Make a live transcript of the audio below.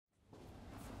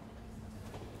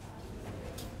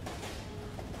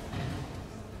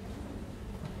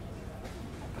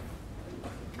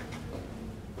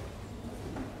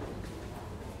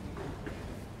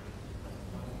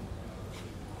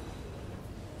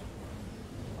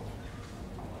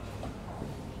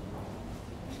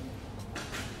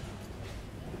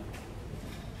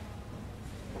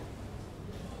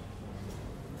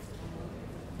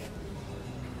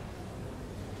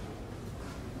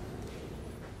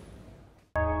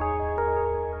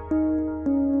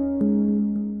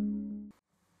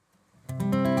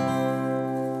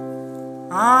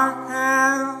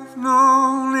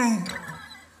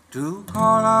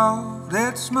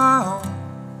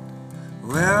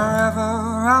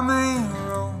I may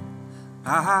roam,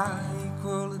 I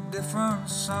equal a different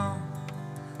song.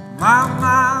 My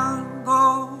mind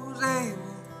goes able,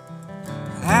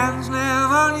 hands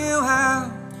never knew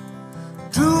how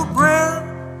to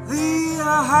bring the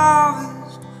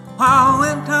harvest while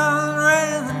winter's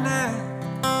raining down.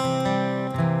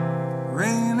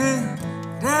 Raining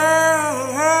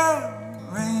down,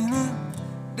 raining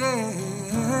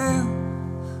down,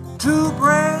 to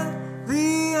bring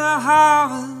the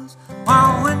harvest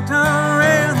while winter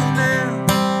raining down.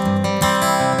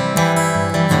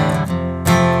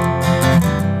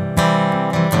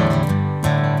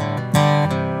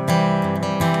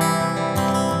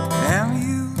 And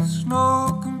youth's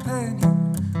no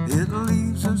companion, it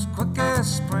leaves as quick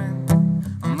as spring,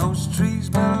 and those trees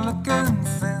been looking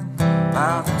thin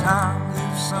by the time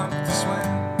you've sunk the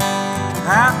swing. I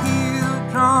hear a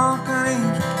drunken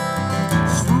angel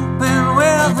swooping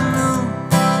with the news.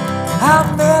 I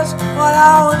missed while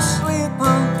I was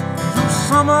sleeping through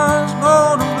summer's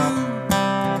golden blue.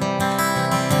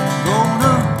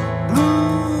 Golden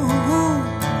blue,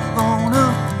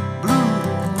 golden blue.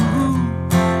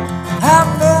 I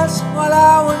missed while I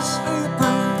was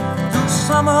sleeping through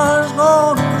summer's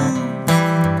golden blue.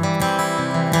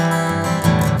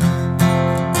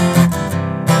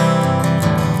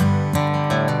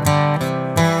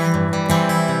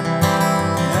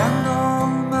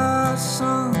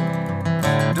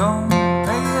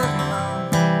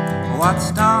 What's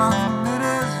done, it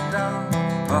is done,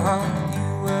 but you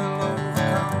will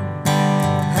overcome.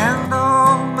 And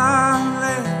oh my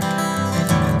lady,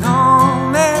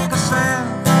 don't make a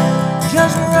sound,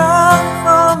 just run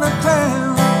from the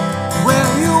town where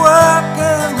you work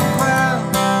in the crowd.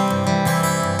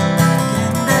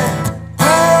 Can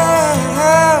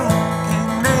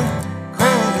they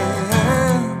cry,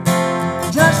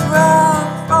 just run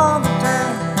from the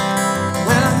town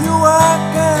where you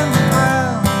work in the crowd.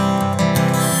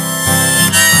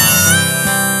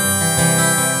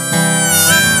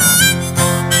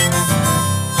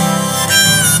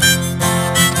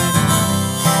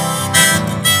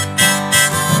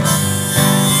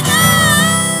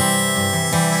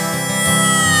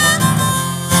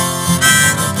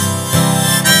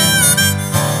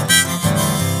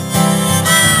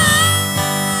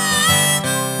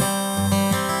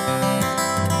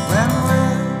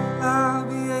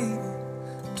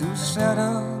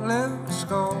 Settle every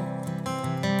score,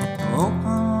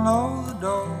 open all the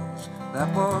doors that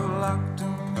were locked to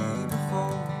me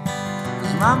before.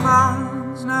 'Cause my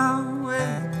mind's now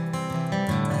awake,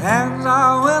 my hands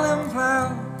are willing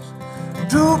plows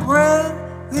to bring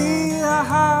the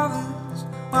harvest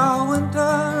while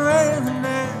winter raining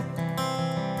down.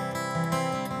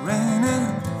 Raining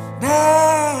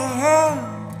down,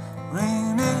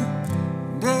 raining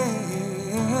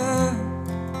down,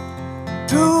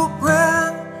 to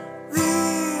bring the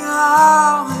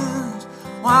harvest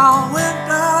while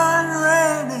winter's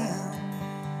raining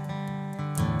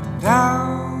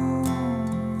down,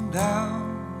 down,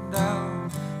 down,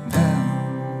 down.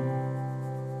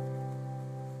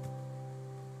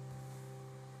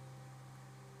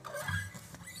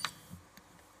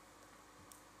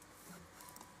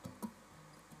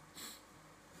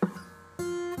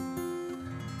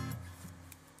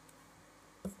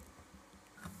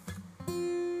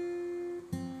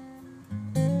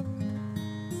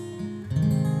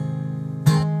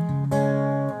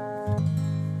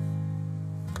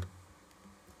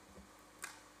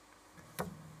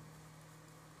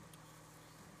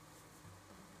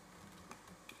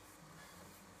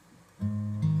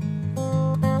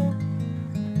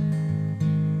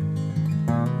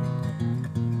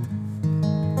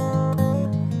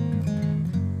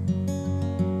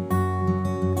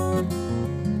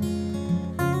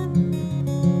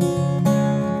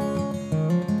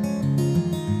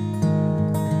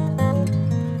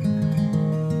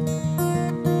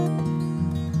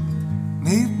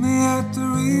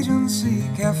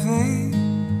 Cafe,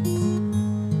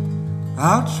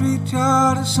 I'll treat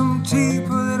you to some tea,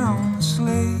 put it on the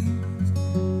slate.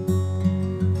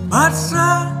 But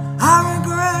son, I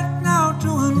regret now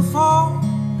to inform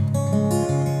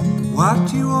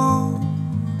what you owe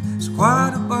is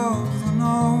quite above the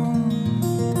norm.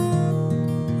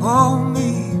 Oh,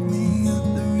 meet me at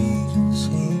the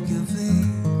Regency Cafe,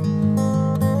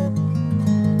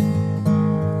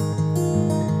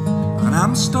 and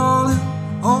I'm stalling,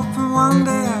 hoping one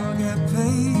day I'll get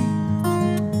paid.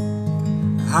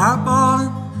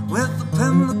 Highballing with the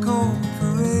Pimlico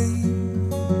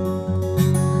Parade.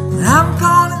 And I'm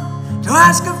calling to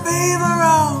ask a favor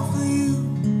of you,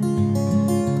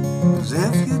 'cause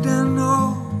if you didn't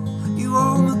know, you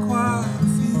owe me quite a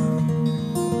few.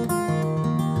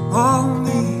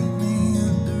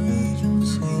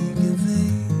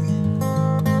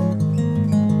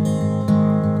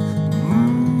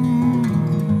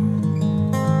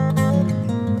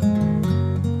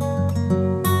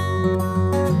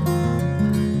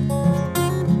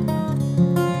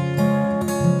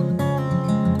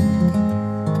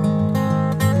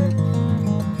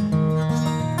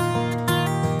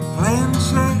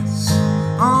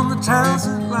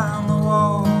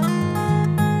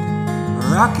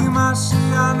 Rocky my sea,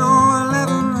 I know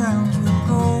 11 rounds will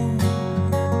go.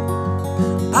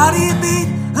 How do you beat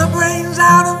the brains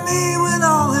out of me with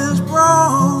all his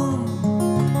brawn?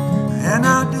 And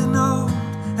I did not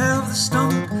have the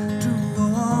stomach to go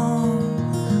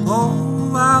on.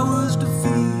 Oh, I was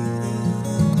defeated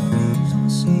in the reason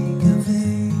seek of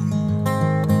it.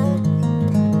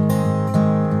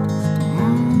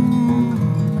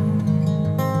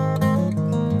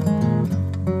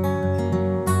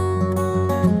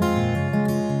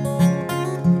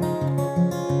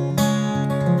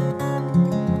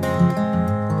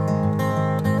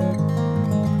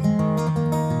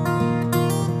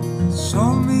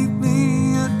 So meet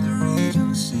me at the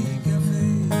Regency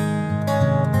Cafe.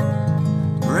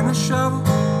 Bring a shovel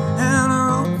and a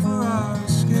rope for our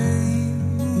escape.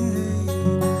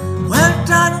 We'll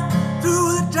tunnel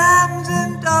through the Thames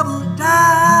in double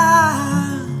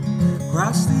time.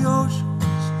 Cross the oceans,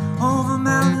 over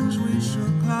mountains we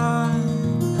shall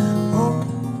climb. Oh,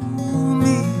 meet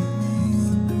me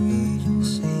at the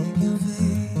Regency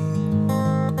Cafe.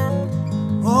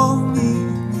 Oh, meet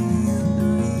me at the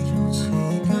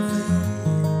Regency Cafe.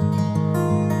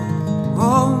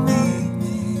 Oh, meet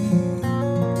me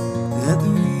at the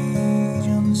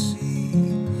Regency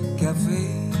Cafe.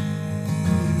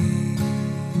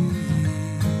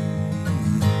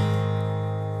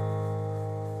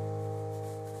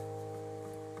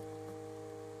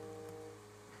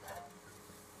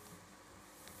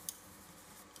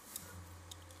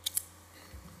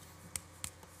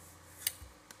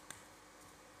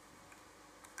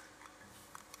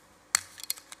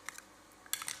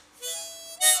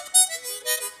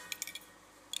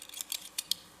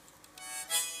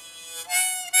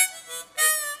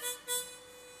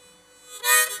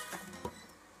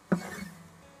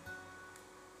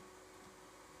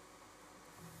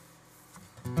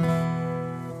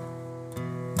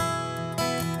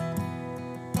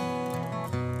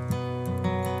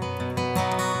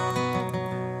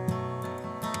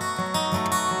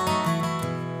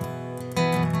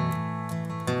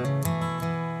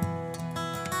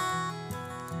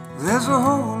 There's a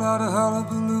whole lot of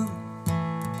hullabaloo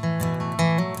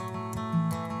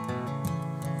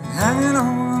hanging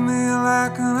over me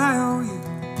like an IOU.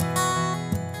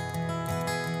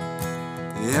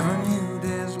 Every new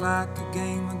day's like a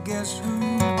game of guess who.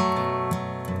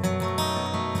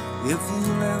 If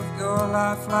you live your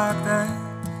life like that,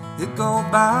 it go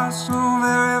by so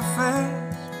very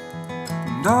fast.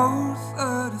 And oh,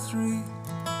 33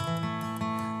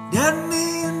 didn't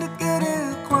mean to get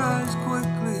it quite as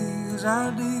quickly as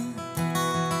I did.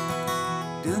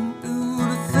 Didn't do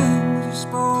the things you're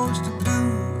supposed to do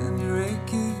when you're a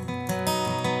kid.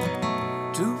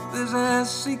 Too busy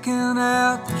seeking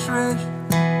out the treasure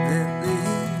that they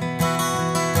hid.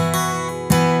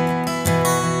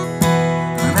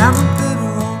 And I'm a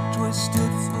bitter old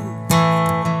twisted fool.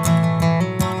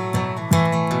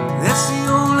 That's the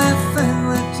only thing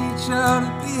they teach you how to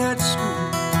be at school.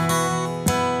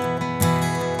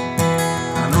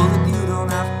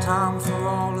 Time for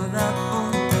all of that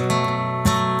bull.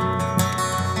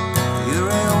 You're a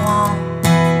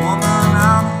woman,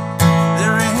 I'm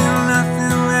there ain't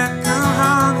nothing that can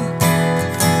harm you.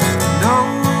 No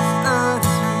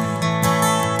 33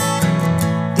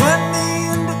 didn't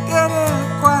mean to get it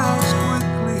quite as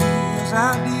quickly as I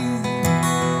did.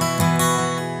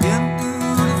 Didn't do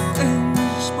the things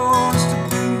you're supposed to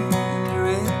do when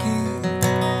you're a kid.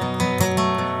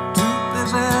 Too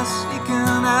busy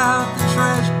seeking out the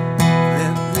treasure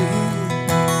that we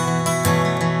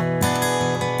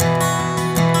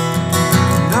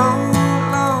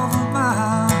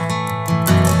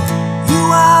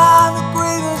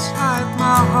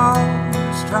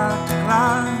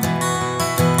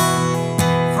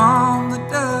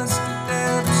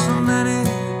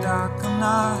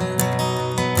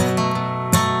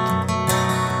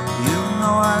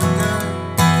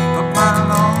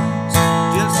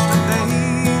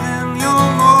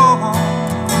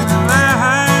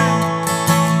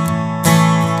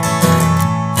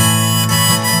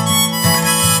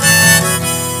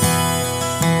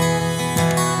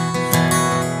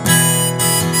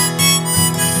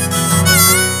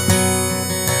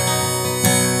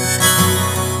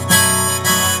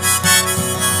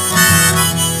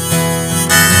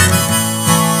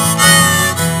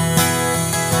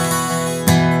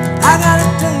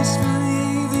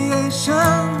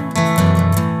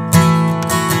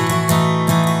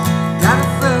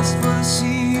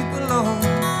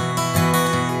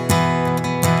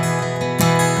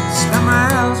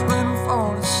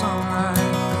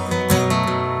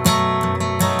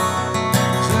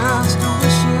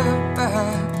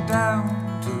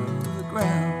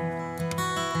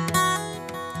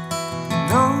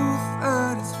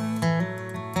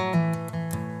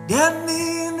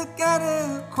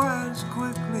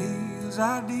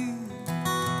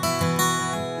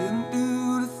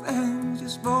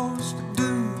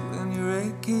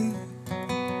key.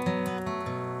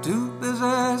 Too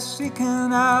busy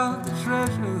seeking out the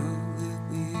treasure that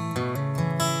we.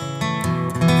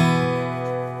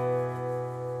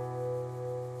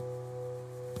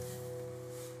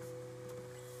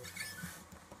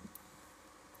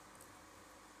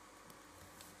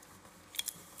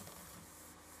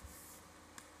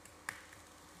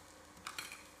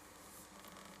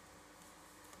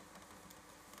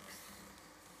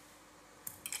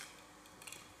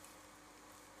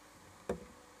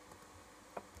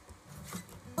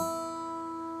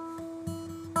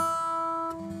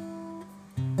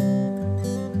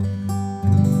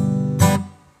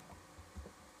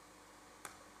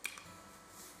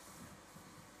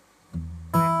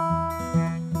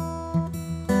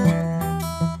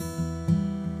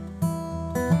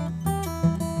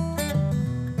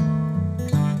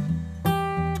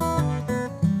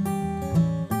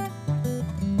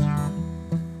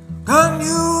 Good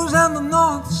news in the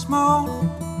north this morning,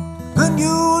 good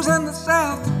news in the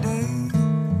south today.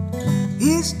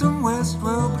 East and west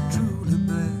will be truly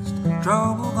blessed,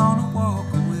 trouble gonna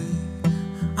walk away.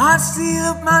 I see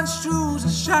if my shoes are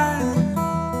shining,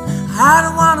 I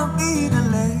don't wanna be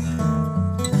delayed.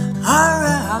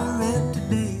 Hurry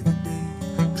today, the day,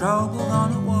 trouble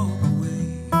gonna walk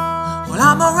away. Well,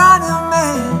 I'm a riding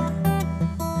man,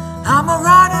 I'm a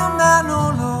riding man,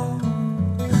 oh Lord.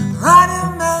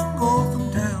 Riding man, go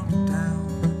from town to town,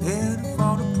 headed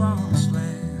for the promised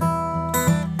land.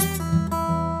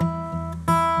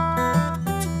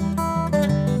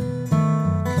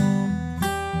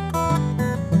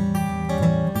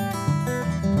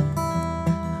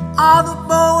 All the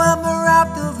bow and the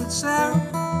raft of its arrow,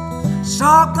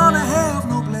 saw gonna have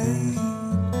no blade.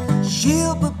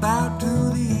 She'll be bowed to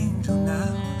the angel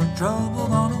now, trouble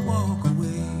gonna walk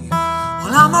away.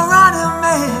 Well, I'm a riding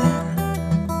man,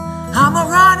 I'm a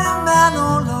riding man,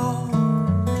 oh Lord.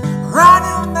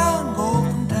 Riding man, go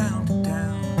from town to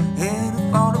town, headed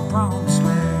for the promised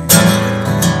land.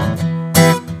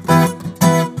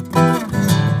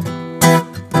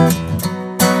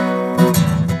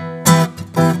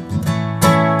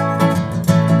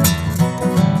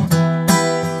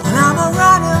 Well, I'm a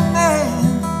riding man,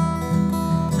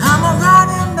 I'm a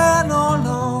riding man, oh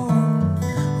Lord.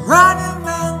 Riding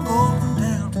man, go from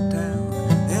town to town,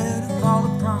 headed for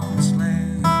the promised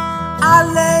land. I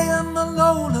lay in the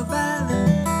lowly valley,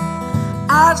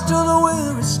 eyes to the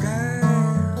weary sky.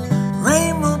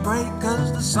 Rain will break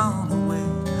cause the sun will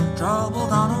wait, trouble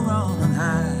gonna run and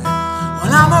hide.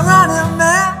 Well, I'm a running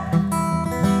man,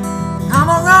 I'm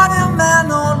a running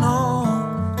man, oh Lord.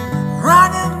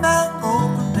 Running man, go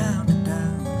from town to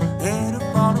town, headed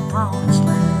for the promised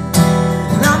land.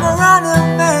 Well, I'm a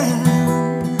running man,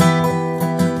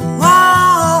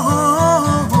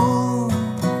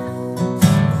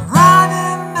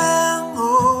 riding man, go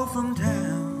from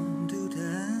town to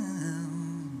town,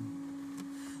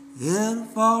 headed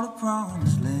for the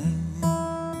promised land.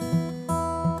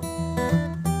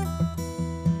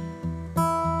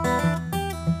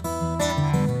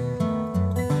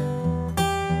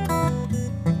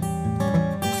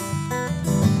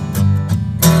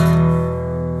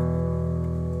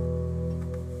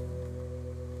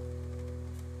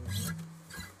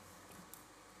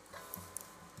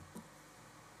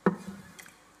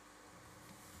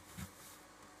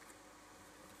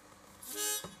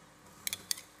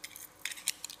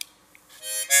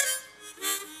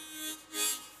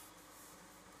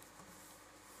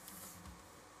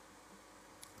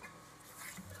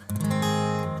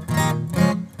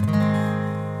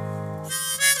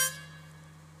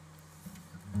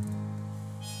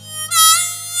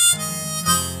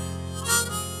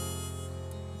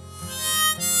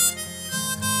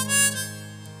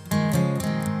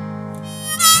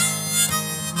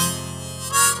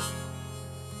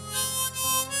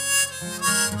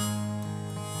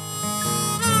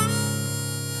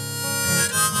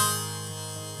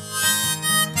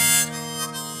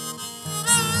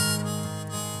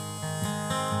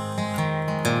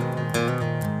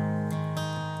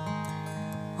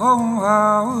 Oh,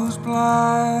 I was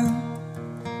blind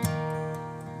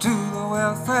to the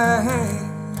welfare.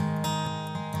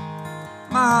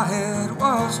 My head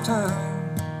was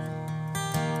turned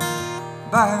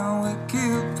by a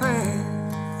wicked pair.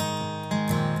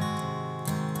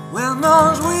 Well,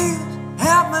 those wheels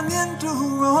have me into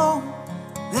Rome.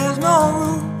 There's no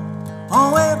room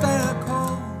on way back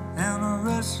home, and a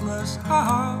restless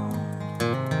heart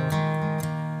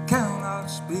cannot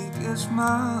speak its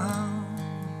mind.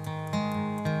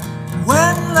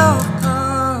 When love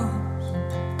comes,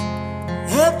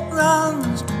 it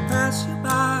runs to pass you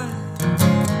by.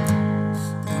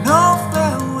 No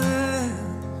farewell,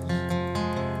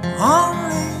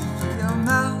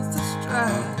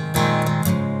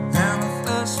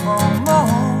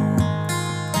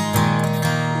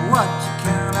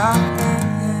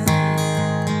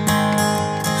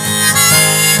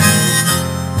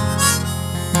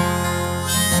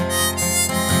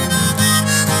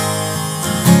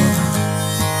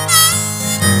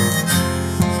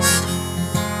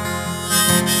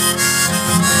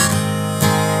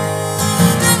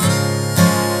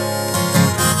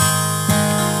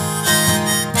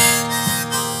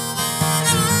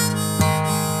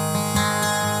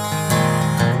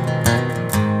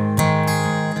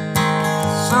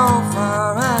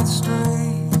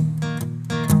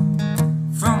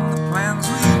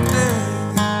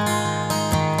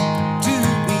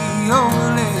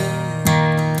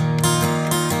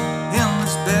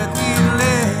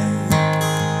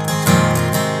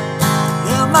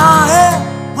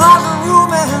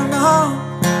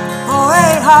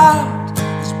 heart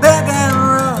as big and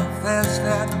rough as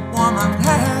that woman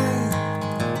had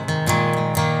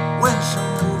when she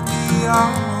moved me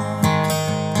on.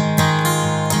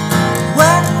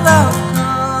 When love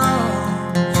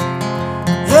comes,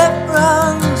 it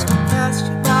runs to pass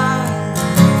you by.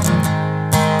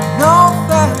 No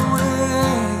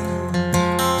farewell,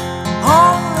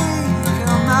 only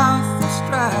your mouth is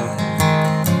dry,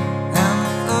 and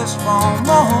the thirst for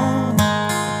more,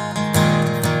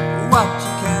 what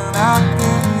you cannot get.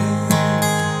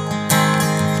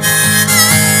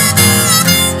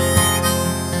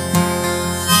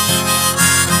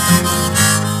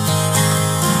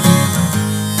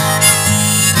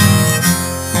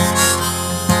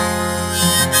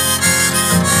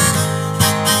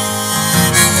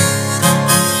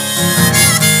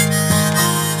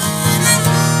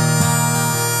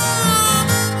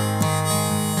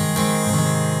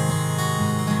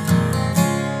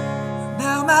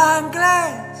 Now my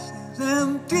glass is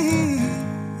empty,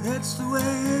 it's the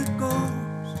way it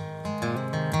goes.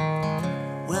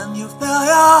 When you fill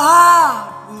your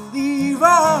heart with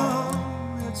evil,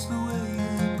 it's the way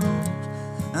it goes.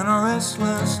 And a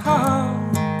restless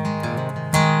heart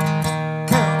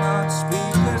cannot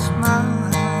speak its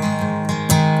mind.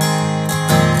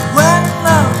 When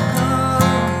love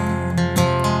comes,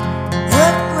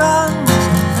 it runs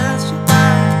and passes you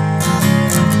by.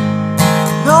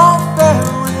 No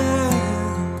farewell,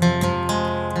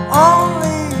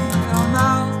 only your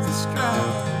mouth is dry,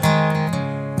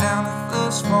 and a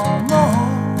thirst for more,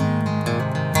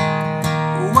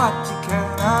 what you can.